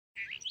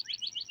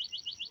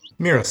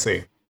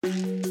Miracy.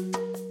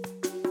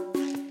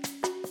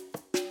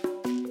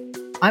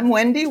 I'm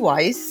Wendy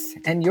Weiss,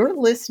 and you're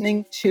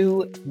listening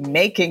to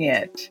Making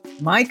It.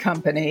 My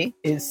company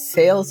is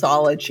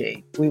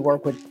Salesology. We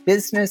work with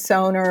business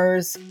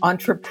owners,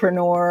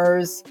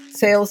 entrepreneurs,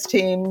 sales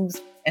teams,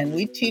 and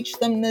we teach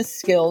them the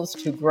skills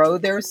to grow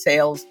their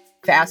sales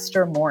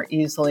faster, more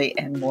easily,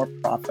 and more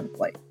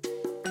profitably.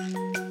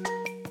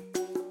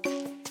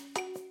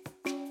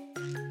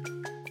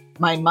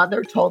 My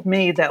mother told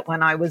me that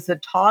when I was a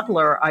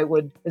toddler,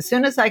 as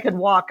soon as I could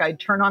walk, I'd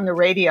turn on the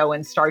radio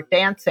and start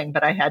dancing,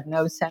 but I had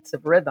no sense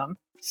of rhythm.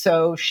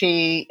 So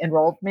she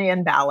enrolled me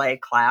in ballet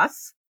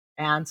class.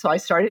 And so I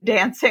started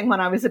dancing when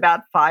I was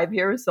about 5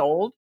 years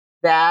old.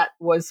 That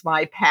was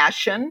my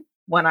passion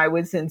when I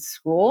was in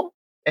school.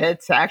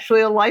 It's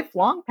actually a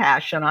lifelong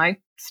passion. I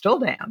still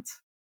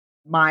dance.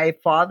 My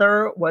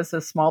father was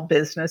a small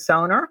business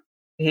owner.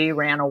 He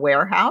ran a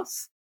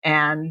warehouse,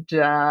 and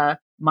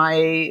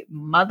my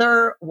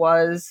mother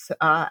was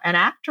an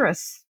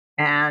actress,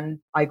 and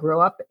I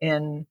grew up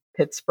in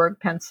Pittsburgh,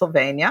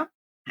 Pennsylvania,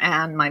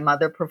 and my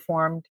mother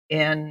performed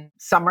in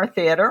summer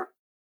theater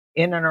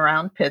in and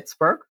around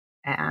Pittsburgh.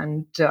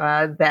 And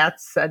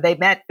they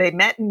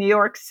met in New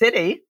York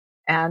City.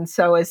 And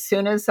so as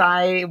soon as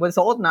I was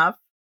old enough,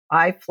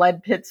 I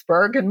fled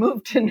Pittsburgh and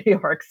moved to New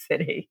York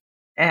City.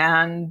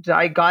 And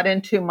I got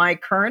into my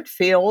current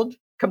field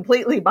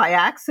completely by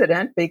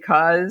accident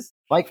because,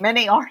 like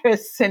many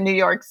artists in New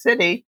York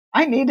City,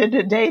 I needed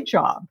a day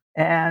job.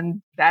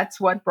 And that's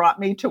what brought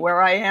me to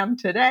where I am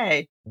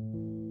today.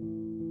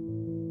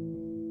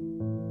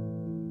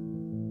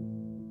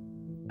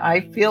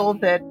 I feel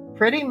that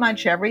pretty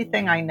much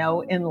everything I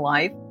know in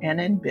life and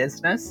in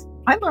business,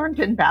 I learned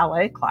in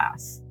ballet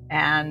class.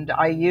 And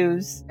I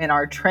use in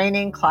our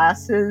training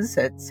classes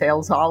at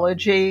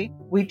Salesology,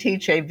 we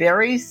teach a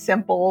very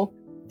simple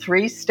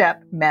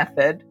 3-step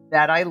method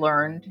that I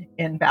learned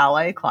in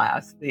ballet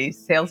class. The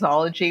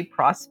Salesology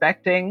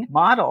prospecting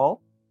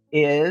model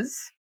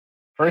is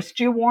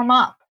first you warm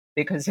up,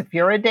 because if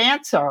you're a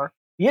dancer,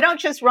 you don't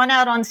just run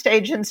out on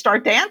stage and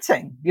start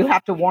dancing. You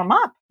have to warm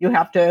up. You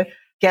have to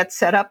get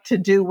set up to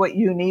do what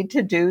you need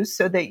to do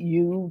so that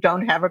you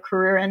don't have a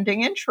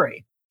career-ending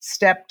injury.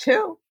 Step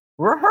 2,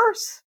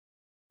 rehearse.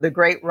 The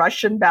great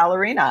Russian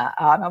ballerina,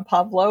 Anna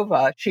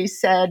Pavlova, she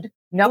said,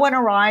 "No one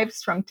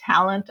arrives from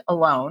talent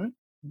alone.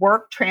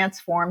 Work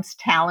transforms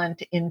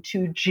talent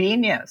into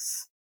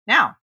genius."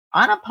 Now,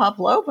 Anna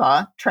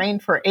Pavlova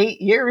trained for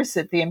 8 years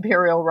at the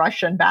Imperial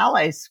Russian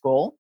Ballet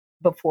School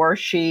before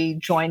she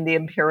joined the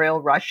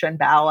Imperial Russian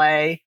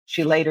Ballet.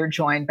 She later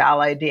joined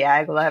Ballet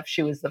Diaghilev.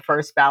 She was the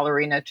first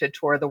ballerina to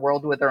tour the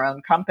world with her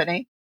own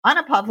company.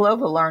 Anna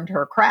Pavlova learned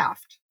her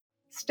craft.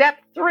 Step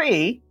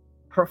 3,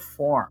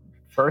 perform.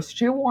 First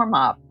you warm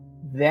up,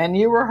 then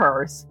you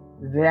rehearse,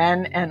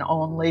 then and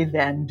only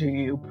then do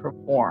you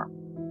perform.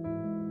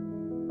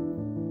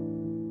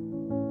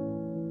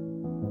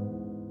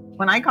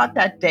 When I got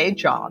that day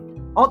job,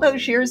 all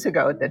those years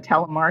ago at the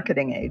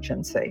telemarketing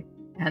agency,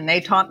 and they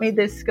taught me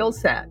this skill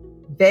set,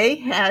 they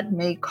had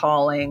me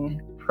calling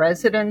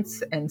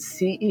presidents and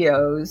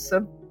CEOs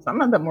of,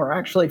 some of them were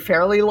actually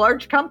fairly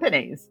large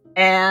companies.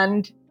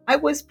 And I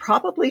was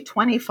probably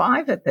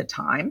 25 at the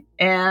time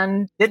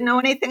and didn't know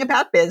anything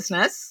about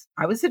business.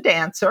 I was a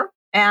dancer,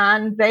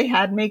 and they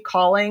had me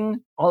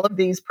calling all of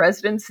these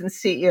presidents and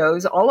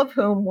CEOs, all of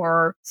whom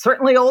were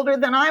certainly older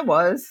than I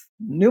was,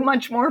 knew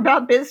much more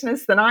about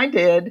business than I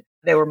did.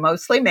 They were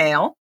mostly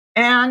male.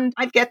 And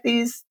I'd get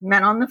these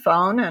men on the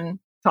phone and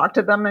talk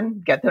to them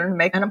and get them to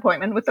make an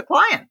appointment with the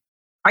client.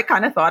 I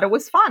kind of thought it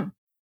was fun.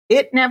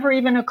 It never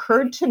even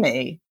occurred to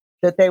me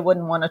that they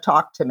wouldn't want to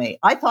talk to me.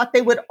 I thought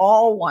they would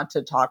all want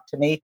to talk to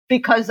me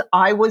because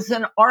I was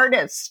an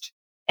artist.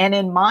 And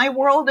in my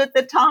world at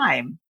the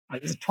time, I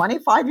was a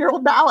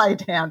 25-year-old ballet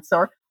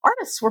dancer.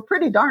 Artists were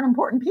pretty darn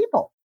important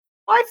people.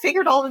 I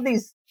figured all of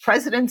these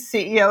presidents,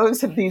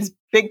 CEOs of these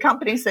big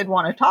companies, they'd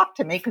want to talk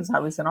to me because I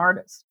was an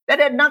artist. That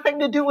had nothing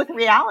to do with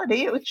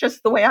reality. It was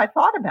just the way I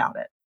thought about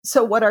it.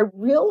 So what I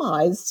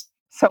realized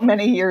so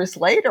many years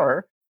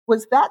later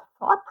was that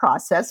thought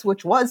process,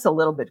 which was a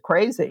little bit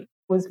crazy,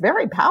 was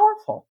very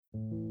powerful.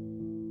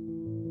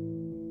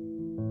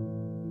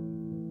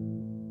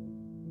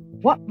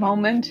 What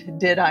moment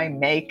did I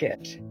make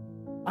it?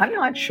 I'm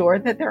not sure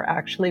that there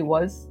actually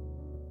was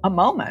a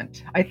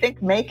moment. I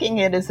think making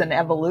it is an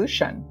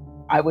evolution.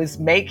 I was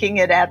making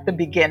it at the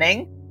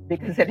beginning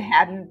because it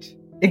hadn't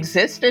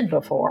existed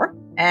before.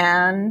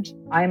 And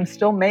I'm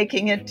still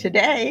making it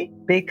today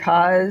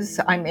because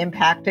I'm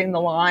impacting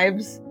the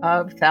lives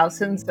of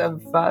thousands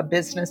of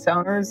business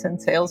owners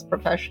and sales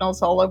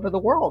professionals all over the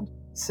world.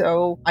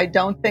 So I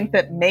don't think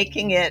that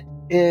making it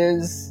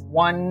is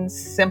one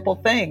simple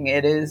thing.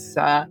 It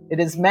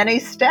is many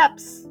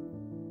steps.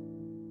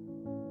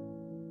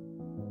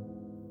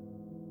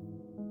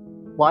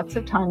 Lots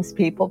of times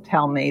people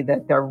tell me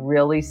that they're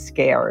really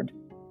scared.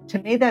 To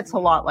me, that's a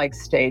lot like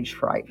stage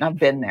fright, and I've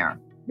been there.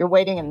 You're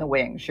waiting in the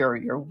wings.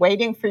 You're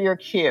waiting for your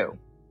cue,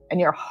 and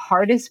your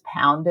heart is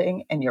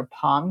pounding, and your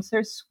palms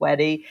are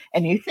sweaty,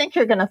 and you think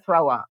you're going to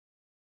throw up.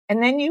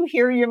 And then you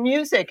hear your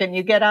music and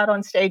you get out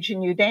on stage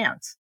and you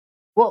dance.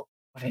 Well,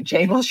 what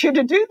enables you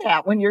to do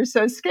that when you're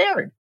so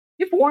scared?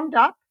 You've warmed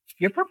up,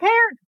 you're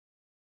prepared,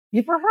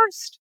 you've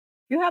rehearsed,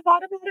 you have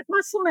automatic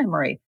muscle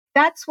memory.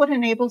 That's what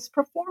enables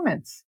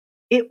performance.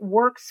 It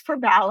works for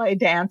ballet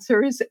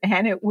dancers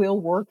and it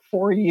will work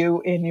for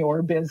you in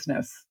your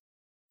business.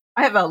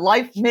 I have a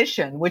life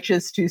mission, which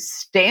is to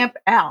stamp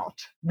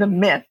out the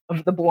myth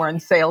of the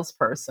born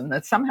salesperson,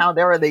 that somehow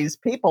there are these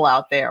people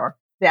out there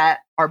that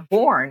are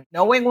born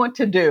knowing what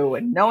to do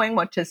and knowing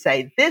what to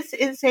say. This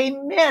is a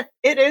myth.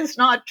 It is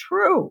not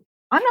true.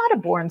 I'm not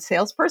a born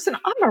salesperson.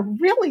 I'm a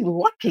really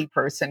lucky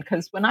person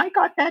because when I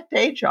got that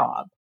day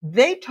job,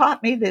 they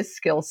taught me this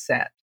skill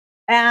set.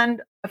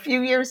 And a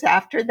few years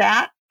after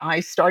that,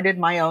 I started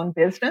my own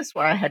business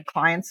where I had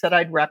clients that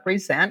I'd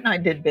represent and I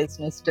did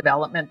business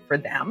development for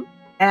them.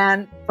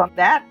 And from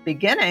that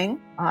beginning,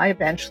 I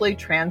eventually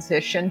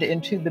transitioned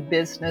into the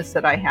business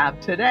that I have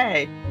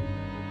today.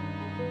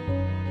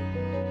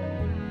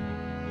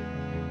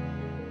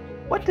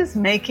 What does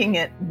making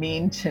it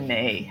mean to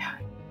me?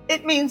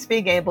 It means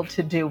being able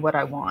to do what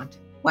I want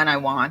when I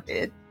want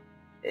it.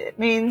 It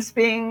means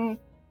being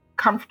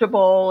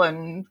comfortable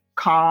and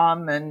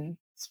calm and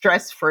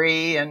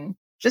stress-free and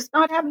just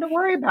not having to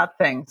worry about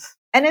things.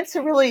 And it's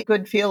a really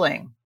good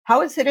feeling.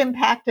 How has it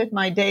impacted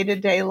my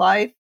day-to-day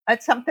life?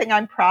 It's something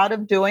I'm proud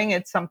of doing.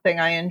 It's something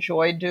I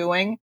enjoy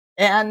doing.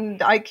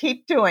 And I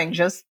keep doing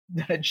just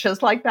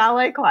like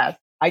ballet class.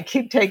 I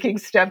keep taking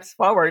steps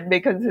forward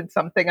because it's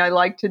something I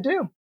like to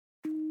do.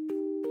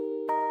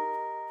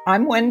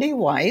 I'm Wendy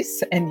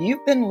Weiss, and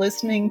you've been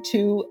listening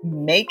to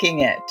Making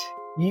It.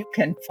 You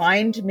can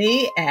find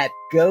me at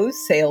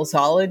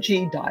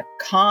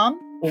gosalesology.com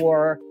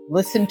or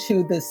listen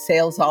to the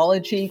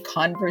Salesology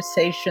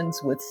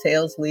Conversations with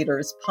Sales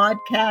Leaders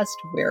podcast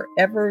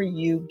wherever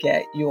you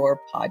get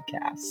your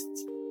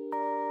podcasts.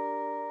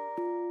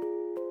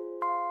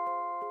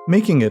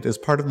 Making It is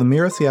part of the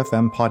Mira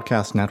CFM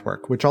podcast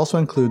network, which also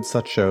includes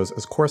such shows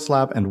as Course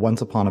Lab and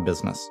Once Upon a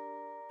Business.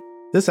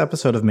 This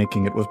episode of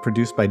Making It was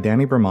produced by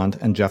Danny Bermont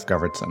and Jeff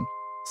Govertson.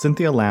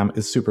 Cynthia Lamb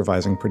is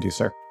supervising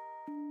producer.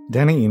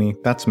 Danny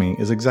Eni, that's me,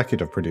 is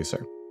executive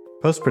producer.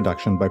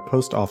 Post-production by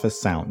Post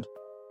Office Sound.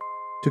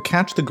 To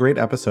catch the great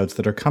episodes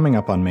that are coming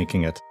up on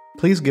Making It,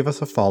 please give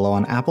us a follow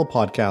on Apple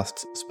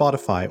Podcasts,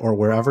 Spotify, or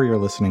wherever you're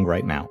listening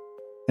right now.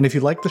 And if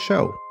you like the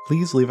show,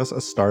 please leave us a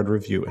starred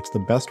review. It's the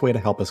best way to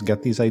help us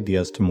get these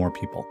ideas to more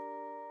people.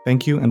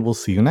 Thank you, and we'll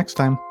see you next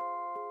time.